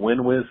really a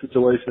win-win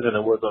situation, and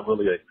it wasn't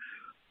really a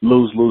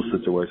lose-lose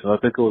situation. I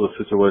think it was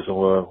a situation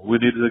where we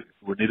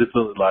needed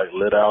to like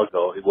let Al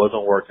go. He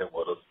wasn't working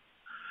with us.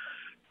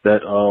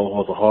 That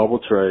was a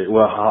horrible trade.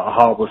 Well, a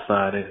horrible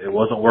signing. It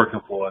wasn't working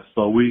for us.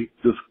 So we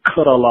just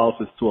cut our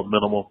losses to a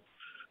minimum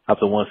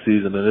after one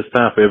season, and it's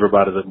time for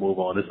everybody to move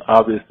on. It's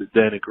obvious that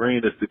Danny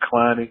Green is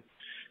declining,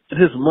 and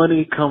his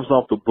money comes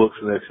off the books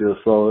next year.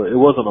 So it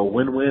wasn't a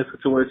win-win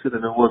situation,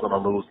 and it wasn't a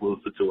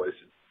lose-lose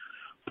situation.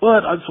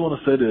 But I just want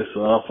to say this.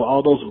 For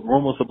all those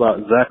rumors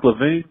about Zach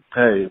LaVine,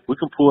 hey, if we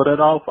can pull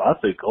that off, I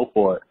say go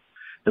for it.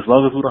 As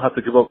long as we don't have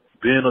to give up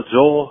Ben or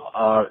Joel,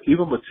 or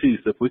even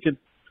Matisse, if we can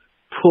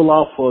pull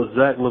off for a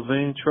Zach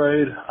LaVine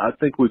trade, I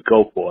think we'd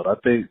go for it. I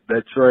think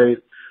that trade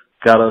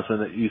got us in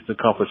the Eastern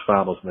Conference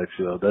Finals next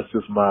year. That's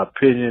just my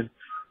opinion.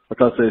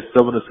 Like I say,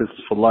 76ers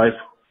for life,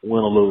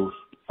 win or lose.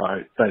 All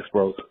right, thanks,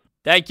 bros.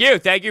 Thank you.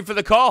 Thank you for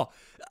the call.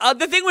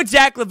 The thing with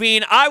Zach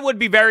LaVine, I would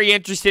be very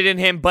interested in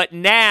him, but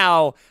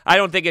now I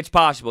don't think it's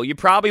possible. You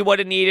probably would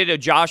have needed a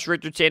Josh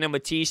Richardson and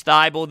Matisse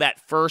Thybulle, that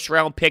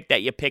first-round pick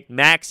that you picked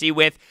Maxey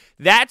with.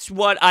 That's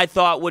what I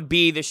thought would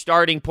be the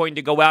starting point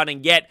to go out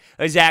and get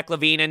a Zach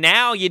LaVine, and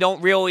now you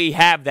don't really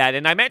have that.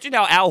 And I mentioned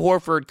how Al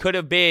Horford could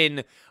have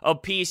been a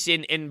piece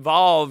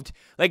involved.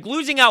 Like,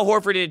 losing Al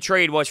Horford in a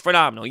trade was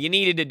phenomenal. You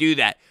needed to do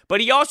that.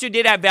 But he also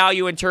did have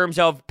value in terms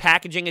of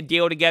packaging a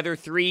deal together,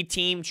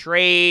 3-team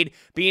trade,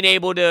 being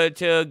able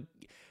to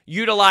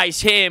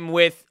utilize him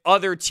with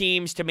other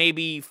teams to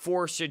maybe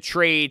force a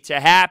trade to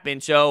happen.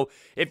 So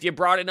if you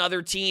brought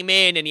another team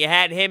in and you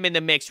had him in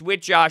the mix with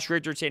Josh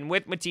Richardson,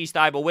 with Matisse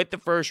Thybulle, with the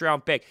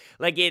first-round pick,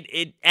 like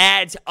it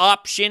adds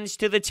options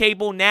to the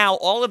table. Now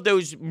all of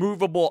those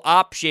movable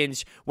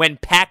options when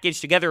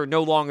packaged together are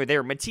no longer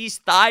there. Matisse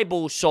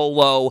Thybulle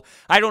solo,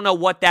 I don't know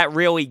what that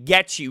really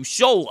gets you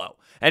solo.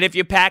 And if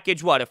you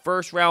package, a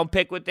first-round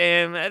pick with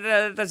him,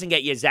 that doesn't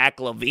get you Zach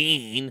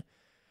LaVine.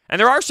 And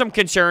there are some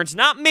concerns.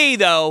 Not me,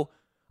 though.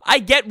 I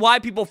get why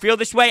people feel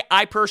this way.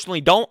 I personally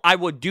don't. I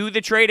would do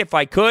the trade if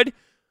I could.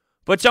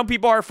 But some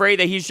people are afraid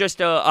that he's just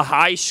a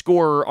high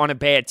scorer on a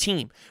bad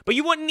team. But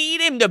you wouldn't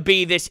need him to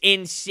be this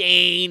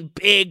insane,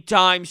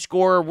 big-time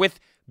scorer with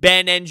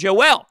Ben and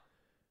Joel.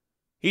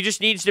 He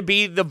just needs to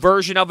be the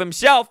version of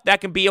himself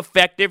that can be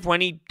effective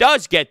when he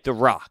does get the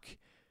rock.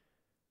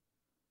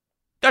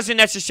 Doesn't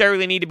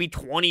necessarily need to be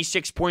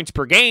 26 points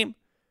per game.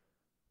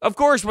 Of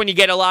course, when you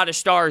get a lot of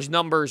stars,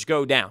 numbers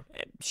go down.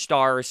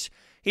 Stars.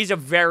 He's a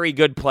very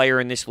good player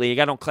in this league.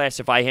 I don't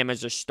classify him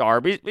as a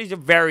star, but he's a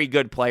very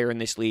good player in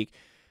this league.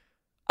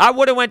 I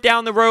would have went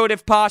down the road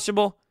if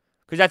possible,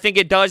 because I think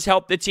it does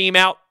help the team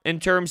out in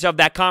terms of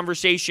that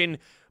conversation,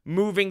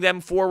 moving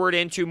them forward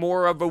into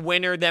more of a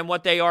winner than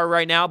what they are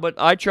right now. But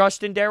I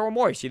trust in Daryl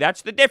Morey. See,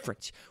 that's the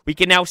difference. We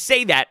can now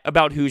say that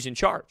about who's in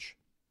charge.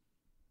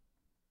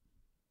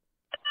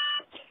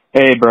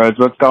 Hey, bros,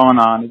 what's going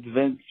on? It's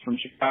Vince from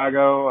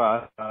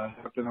Chicago.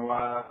 Hooked in a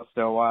while,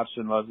 still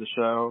watching, love the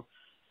show.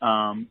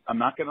 I'm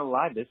not going to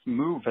lie, this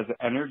move has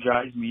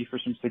energized me for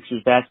some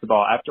Sixers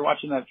basketball. After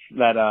watching that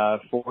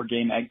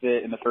 4-game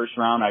exit in the first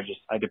round, I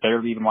could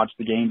barely even watch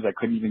the games. I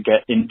couldn't even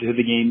get into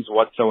the games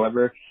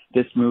whatsoever.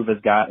 This move has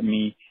gotten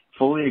me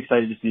fully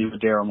excited to see what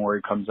Daryl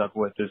Morey comes up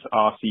with this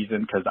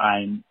offseason, because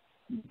I'm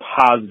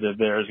positive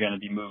there's going to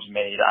be moves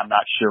made. I'm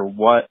not sure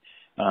what.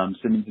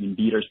 Simmons and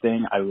Embiid are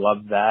staying. I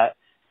love that.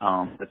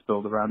 Let's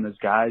build around those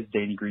guys.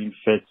 Danny Green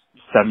fits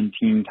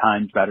 17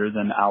 times better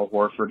than Al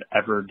Horford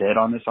ever did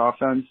on this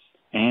offense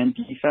and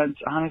defense,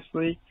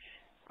 honestly.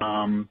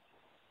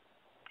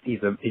 He's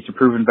a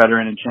proven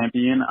veteran and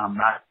champion. I'm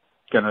not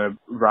going to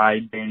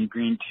ride Danny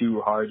Green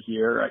too hard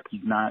here.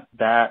 He's not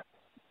that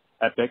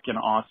epic and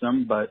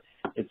awesome, but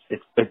it's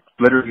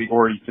literally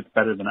already fits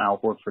better than Al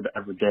Horford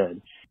ever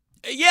did.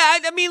 Yeah,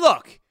 I mean,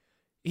 look,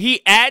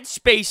 he adds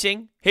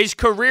spacing. His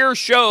career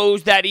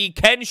shows that he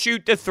can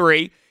shoot the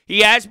three.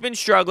 He has been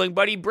struggling,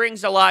 but he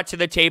brings a lot to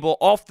the table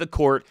off the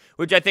court,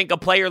 which I think a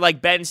player like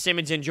Ben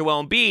Simmons and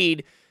Joel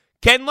Embiid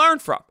can learn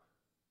from.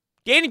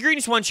 Danny Green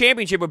has won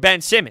championship with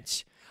Ben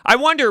Simmons. I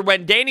wonder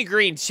when Danny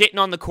Green's sitting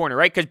on the corner,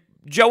 right? Because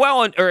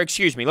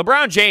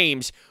LeBron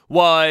James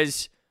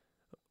was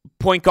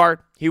point guard.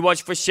 He was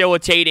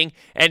facilitating,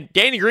 and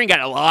Danny Green got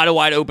a lot of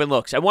wide open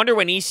looks. I wonder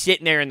when he's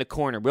sitting there in the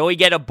corner, will he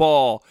get a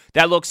ball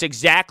that looks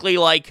exactly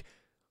like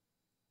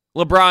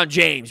LeBron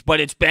James,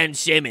 but it's Ben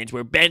Simmons,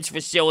 where Ben's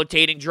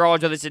facilitating,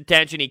 draws all this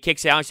attention, he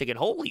kicks out, he's thinking,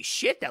 holy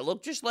shit, that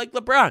looked just like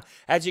LeBron,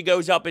 as he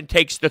goes up and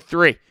takes the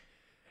three.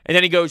 And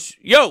then he goes,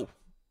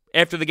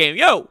 after the game,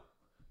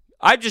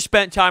 I just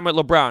spent time with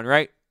LeBron,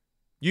 right?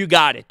 You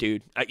got it,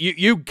 dude.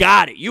 You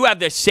got it. You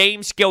have the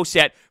same skill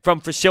set from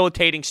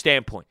facilitating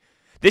standpoint.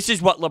 This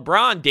is what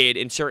LeBron did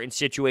in certain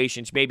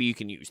situations. Maybe you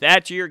can use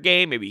that to your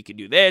game. Maybe you can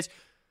do this.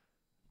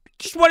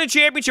 Just won a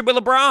championship with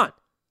LeBron.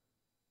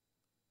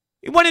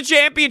 He won a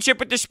championship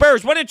with the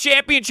Spurs. Won a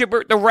championship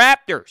with the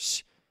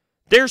Raptors.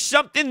 There's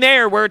something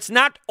there where it's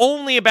not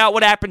only about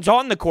what happens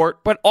on the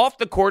court, but off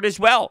the court as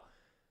well.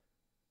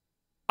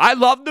 I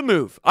love the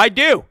move. I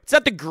do. It's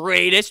not the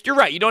greatest. You're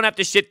right. You don't have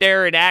to sit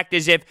there and act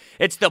as if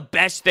it's the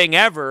best thing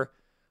ever.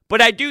 But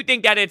I do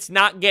think that it's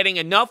not getting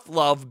enough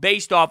love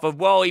based off of,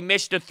 he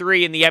missed a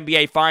three in the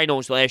NBA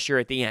Finals last year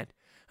at the end.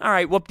 All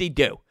right,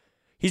 whoop-de-doo.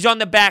 He's on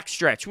the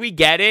backstretch. We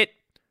get it.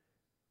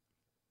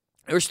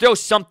 There's still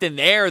something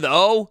there,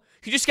 though.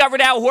 He just got rid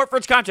of Al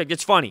Horford's contract.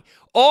 It's funny.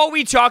 All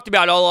we talked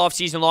about all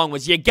offseason long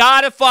was you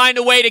got to find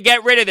a way to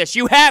get rid of this.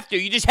 You have to.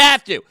 You just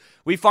have to.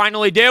 We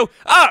finally do.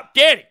 Oh,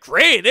 Danny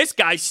Green, this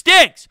guy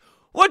stinks.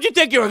 What'd you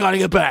think you were going to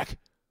get back?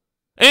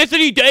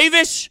 Anthony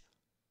Davis?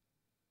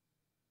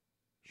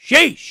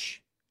 Sheesh.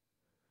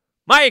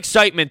 My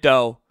excitement,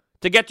 though,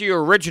 to get to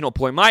your original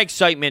point, my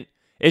excitement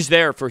is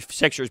there for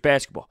Sixers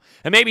basketball.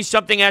 And maybe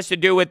something has to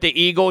do with the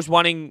Eagles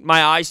wanting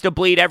my eyes to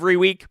bleed every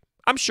week.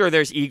 I'm sure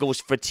there's Eagles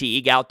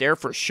fatigue out there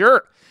for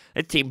sure.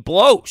 That team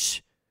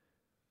blows.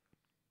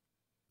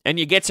 And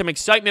you get some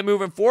excitement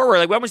moving forward.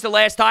 Like, when was the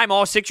last time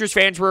all Sixers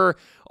fans were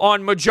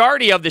on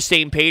majority of the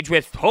same page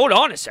with, hold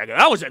on a second,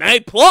 that was an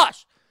A+.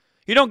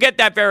 You don't get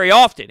that very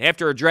often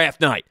after a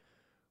draft night,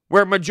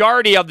 where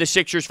majority of the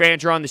Sixers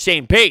fans are on the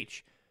same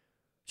page.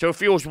 So it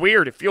feels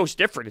weird. It feels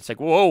different. It's like,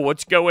 whoa,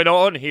 what's going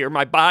on here?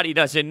 My body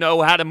doesn't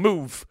know how to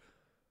move.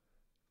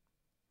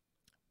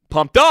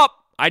 Pumped up.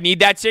 I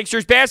need that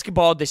Sixers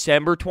basketball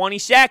December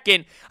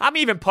 22nd. I'm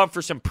even pumped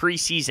for some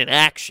preseason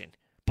action,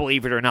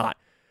 believe it or not,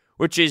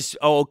 which is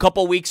a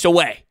couple weeks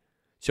away.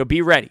 So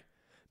be ready.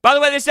 By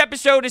the way, this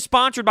episode is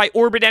sponsored by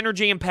Orbit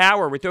Energy and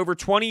Power. With over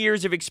 20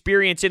 years of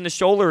experience in the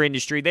solar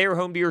industry, they are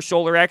home to your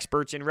solar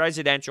experts in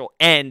residential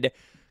and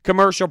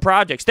commercial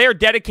projects. They are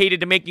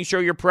dedicated to making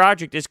sure your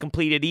project is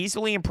completed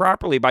easily and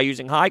properly by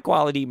using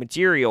high-quality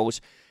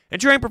materials and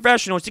trained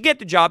professionals to get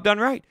the job done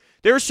right.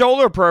 Their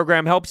solar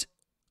program helps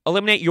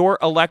eliminate your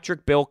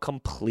electric bill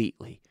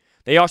completely.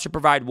 They also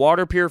provide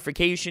water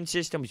purification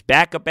systems,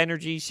 backup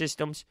energy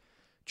systems,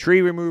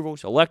 tree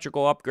removals,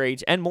 electrical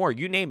upgrades, and more.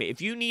 You name it.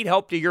 If you need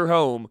help to your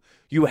home,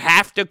 you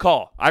have to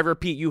call. I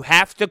repeat, you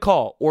have to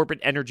call Orbit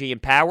Energy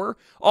and Power.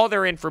 All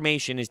their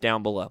information is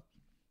down below.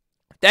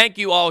 Thank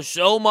you all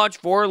so much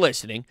for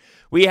listening.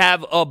 We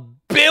have a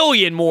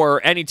billion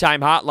more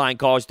anytime hotline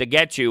calls to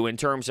get to in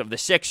terms of the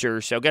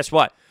Sixers. So guess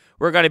what?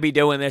 We're going to be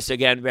doing this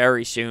again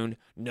very soon.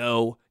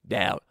 No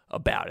doubt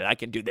about it. I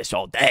can do this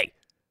all day.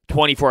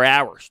 24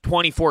 hours,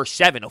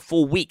 24/7, a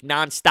full week,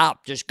 nonstop,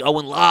 just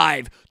going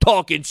live,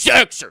 talking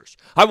Sixers.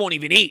 I won't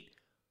even eat.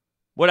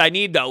 What I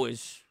need, though,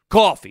 is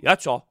coffee.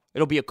 That's all.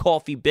 It'll be a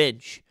coffee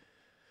binge.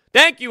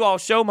 Thank you all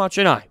so much,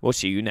 and I will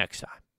see you next time.